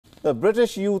The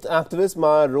British youth activist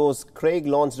Mya-Rose Craig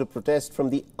launched a protest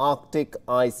from the Arctic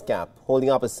ice cap,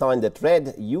 holding up a sign that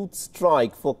read, "Youth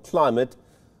strike for climate."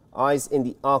 Ice in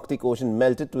the Arctic Ocean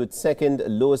melted to its second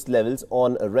lowest levels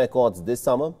on records this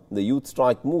summer. The youth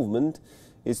strike movement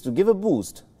is to give a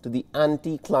boost to the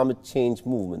anti-climate change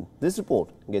movement. This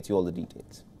report gets you all the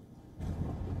details.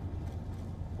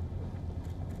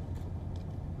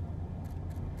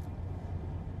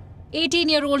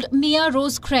 "18-year-old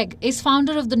Mya-Rose Craig is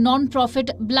founder of the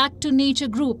non-profit Black to Nature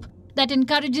group that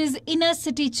encourages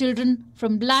inner-city children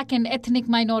from black and ethnic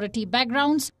minority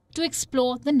backgrounds to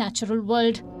explore the natural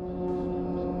world.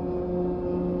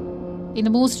 In the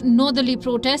most northerly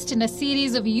protest in a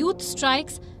series of youth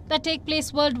strikes that take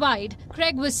place worldwide,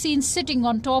 Craig was seen sitting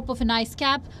on top of an ice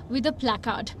cap with a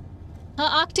placard. Her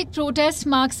Arctic protest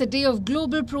marks a day of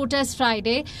Global Protest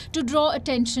Friday to draw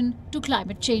attention to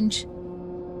climate change.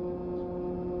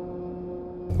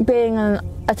 Being on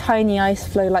a tiny ice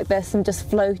floe like this and just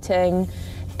floating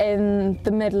in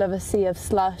the middle of a sea of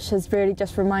slush has really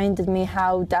just reminded me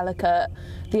how delicate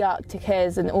the Arctic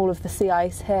is and all of the sea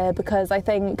ice here, because I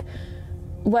think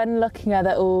when looking at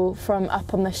it all from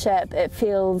up on the ship, it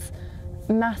feels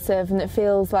massive and it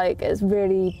feels like it's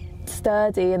really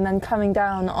sturdy, and then coming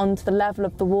down onto the level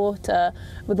of the water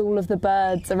with all of the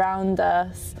birds around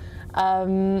us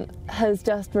has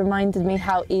just reminded me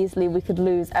how easily we could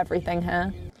lose everything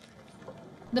here.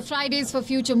 The Fridays for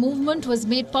Future movement was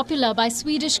made popular by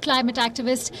Swedish climate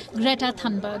activist Greta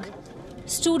Thunberg.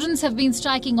 Students have been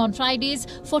striking on Fridays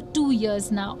for 2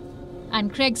 years now.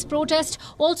 And Craig's protest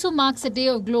also marks a day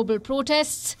of global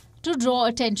protests to draw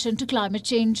attention to climate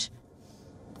change.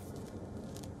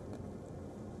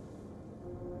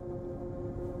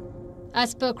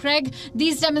 As per Craig,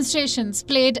 these demonstrations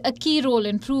played a key role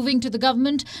in proving to the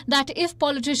government that if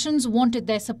politicians wanted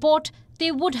their support,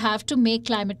 they would have to make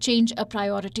climate change a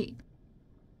priority.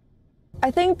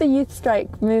 I think the youth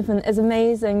strike movement is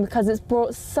amazing because it's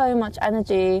brought so much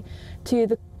energy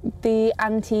to the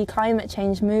anti-climate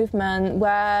change movement,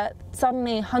 where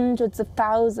suddenly hundreds of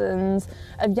thousands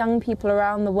of young people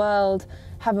around the world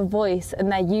have a voice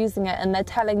and they're using it and they're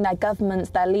telling their governments,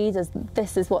 their leaders,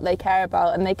 this is what they care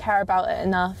about, and they care about it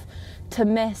enough to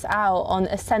miss out on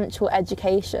essential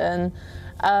education.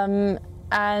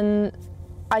 And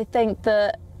I think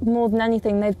that more than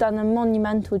anything, they've done a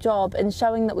monumental job in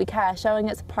showing that we care, showing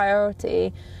it's a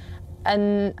priority,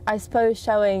 and I suppose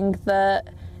showing that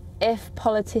if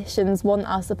politicians want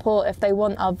our support, if they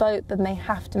want our vote, then they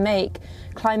have to make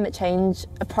climate change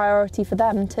a priority for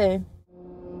them too.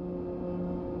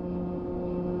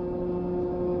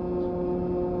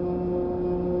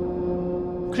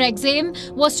 Craig's aim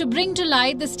was to bring to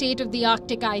light the state of the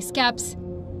Arctic ice caps.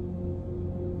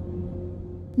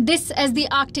 This as the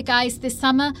Arctic ice this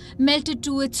summer melted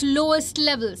to its lowest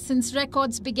level since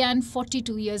records began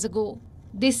 42 years ago.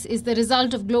 This is the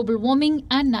result of global warming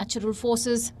and natural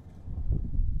forces.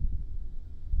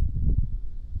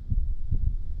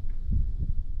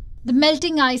 The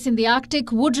melting ice in the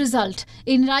Arctic would result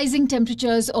in rising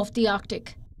temperatures of the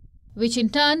Arctic, which in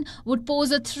turn would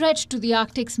pose a threat to the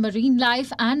Arctic's marine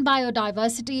life and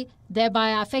biodiversity, thereby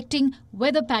affecting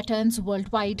weather patterns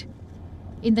worldwide.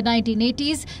 In the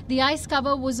 1980s, the ice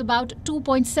cover was about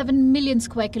 2.7 million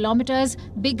square kilometers,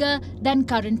 bigger than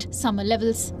current summer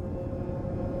levels.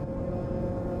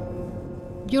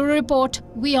 Bureau Report,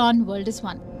 WION World is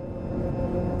One.